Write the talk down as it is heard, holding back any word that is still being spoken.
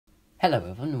Hello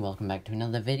everyone and welcome back to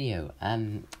another video.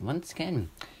 Once again,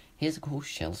 here's a cool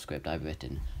shell script I've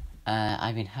written.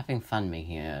 I've been having fun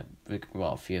making a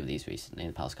few of these recently in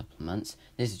the past couple of months.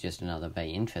 This is just another very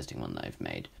interesting one that I've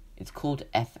made. It's called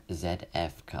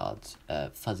FZF cards,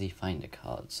 fuzzy finder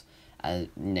cards,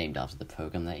 named after the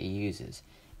program that it uses.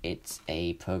 It's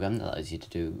a program that allows you to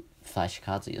do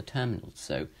flashcards at your terminal,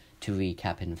 so to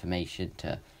recap information,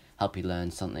 to help you learn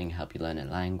something, help you learn a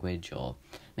language, or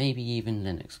maybe even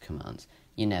Linux commands.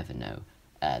 You never know.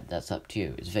 That's up to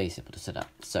you. It's very simple to set up.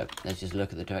 So, let's just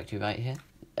look at the directory right here.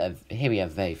 Here we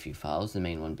have very few files, the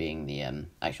main one being the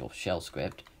actual shell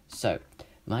script. So,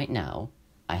 right now,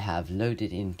 I have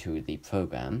loaded into the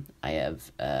program, I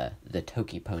have the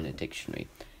toki pona dictionary.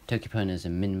 Toki pona is a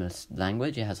minimalist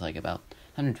language. It has like about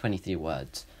 123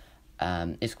 words.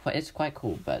 It's quite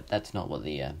cool, but that's not what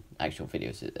the actual video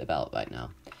is about right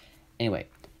now. Anyway,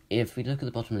 if we look at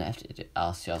the bottom left, it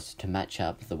asks us to match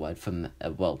up the word from,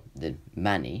 the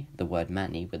word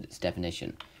mani with its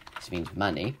definition. This means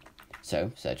money,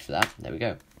 so search for that, there we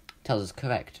go. Tells us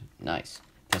correct, nice.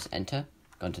 Press enter,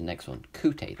 go on to the next one.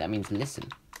 Kute, that means listen.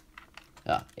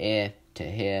 Ear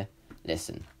to hear,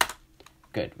 listen.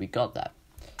 Good, we got that.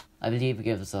 I believe it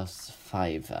gives us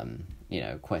 5,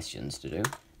 questions to do.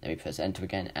 Then we press enter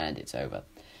again, and it's over.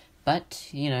 But,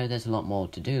 there's a lot more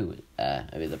to do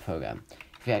with the program.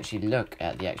 If you actually look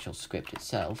at the actual script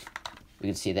itself, we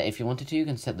can see that if you wanted to, you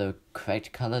can set the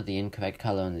correct color, the incorrect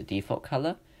color, and the default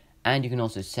color. And you can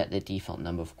also set the default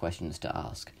number of questions to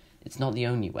ask. It's not the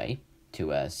only way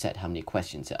to set how many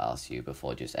questions it asks you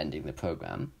before just ending the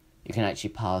program. You can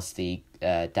actually pass the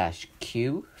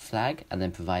 -Q flag and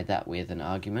then provide that with an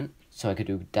argument. So I could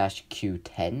do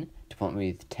 -Q10 to prompt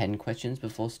me with 10 questions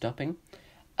before stopping.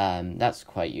 That's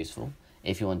quite useful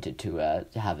if you wanted to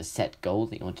have a set goal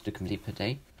that you wanted to complete per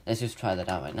day. Let's just try that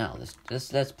out right now.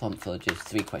 Let's prompt for just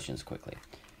 3 questions quickly.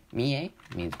 Mie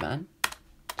means man.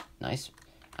 Nice.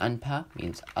 Anpa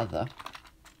means other.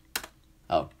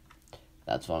 Oh,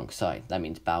 that's wrong. Sorry. That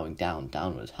means bowing down,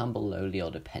 downwards, humble, lowly,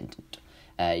 or dependent.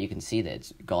 You can see that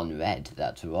it's gone red.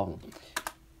 That's wrong.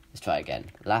 Let's try again.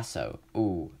 Lasso.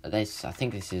 Ooh, I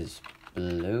think this is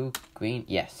blue, green.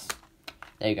 Yes.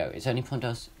 There you go. It's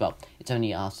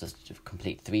only asked us to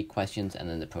complete 3 questions and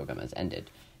then the program has ended.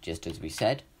 Just as we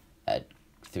said,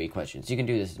 3 questions. You can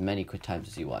do this as many times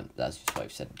as you want. That's just what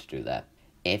I've set it to do there.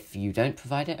 If you don't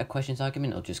provide it, a questions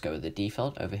argument, it'll just go with the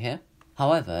default over here.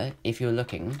 However, if you're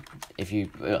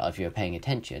paying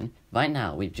attention, right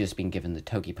now we've just been given the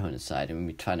toki pona side and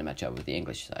we're trying to match up with the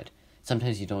English side.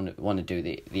 Sometimes you don't want to do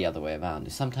the other way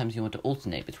around. Sometimes you want to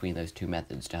alternate between those 2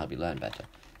 methods to help you learn better.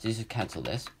 So just cancel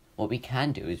this. What we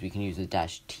can do is we can use the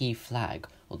 -T flag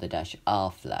or the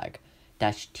 -R flag.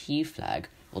 -T flag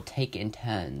will take in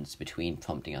turns between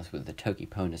prompting us with the toki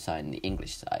pona side and the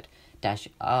English side.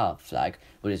 -R flag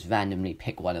will just randomly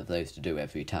pick one of those to do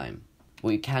every time.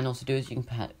 What you can also do is you can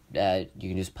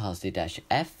just pass the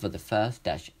 -F for the first,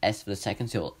 -S for the second,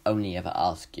 so it will only ever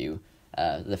ask you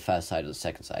the first side or the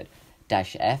second side.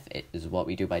 -F is what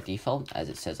we do by default, as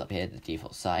it says up here, the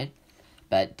default side.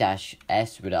 But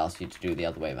 -S would ask you to do the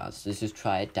other way around. So let's just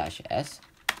try -S.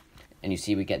 And you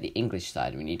see we get the English side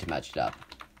and we need to match it up.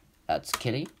 That's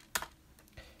Killy.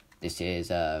 This is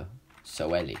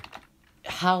Soeli.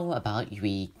 How about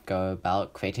we go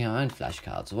about creating our own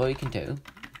flashcards? What we can do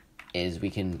is we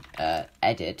can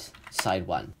edit side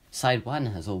 1. Side 1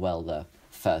 has the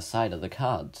first side of the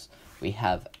cards. We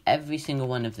have every single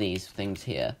one of these things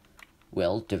here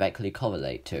will directly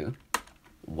correlate to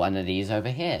one of these over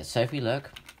here. So if we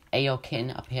look, Aokin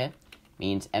up here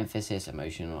means emphasis,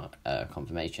 emotion, or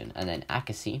confirmation. And then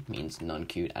Akasi means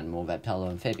non-cute, and more reptile or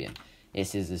amphibian.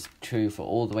 This is true for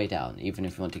all the way down. Even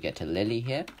if you want to get to Lily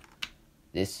here,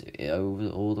 this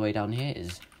all the way down here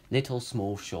is little,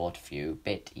 small, short, few,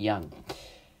 bit, young.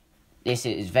 This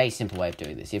is a very simple way of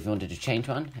doing this. If you wanted to change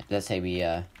one, let's say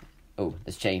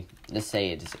let's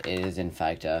say it is in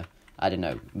fact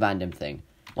random thing.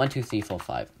 1, 2, 3, 4,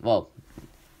 5. Well,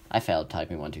 I failed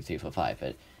typing 1, 2, 3, 4, 5,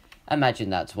 but imagine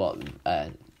that's what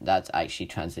that's actually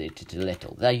translated to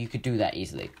little. There, you could do that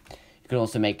easily. You could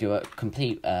also do a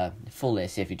complete full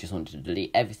list if you just wanted to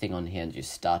delete everything on here and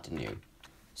just start anew.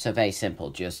 So very simple.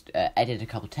 Just edit a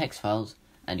couple text files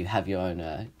and you have your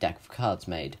own deck of cards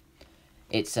made.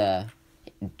 It's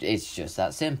just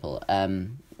that simple.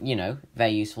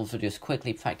 Very useful for just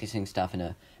quickly practicing stuff in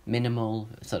a minimal,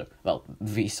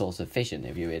 resource efficient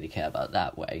if you really care about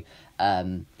that way.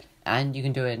 And you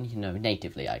can do it,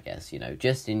 natively, I guess,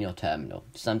 just in your terminal.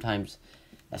 Sometimes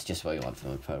that's just what you want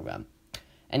from a program.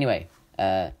 Anyway,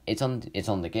 it's on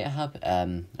the GitHub.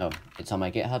 It's on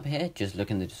my GitHub here. Just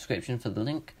look in the description for the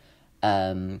link.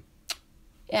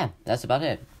 yeah, that's about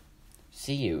it.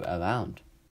 See you around.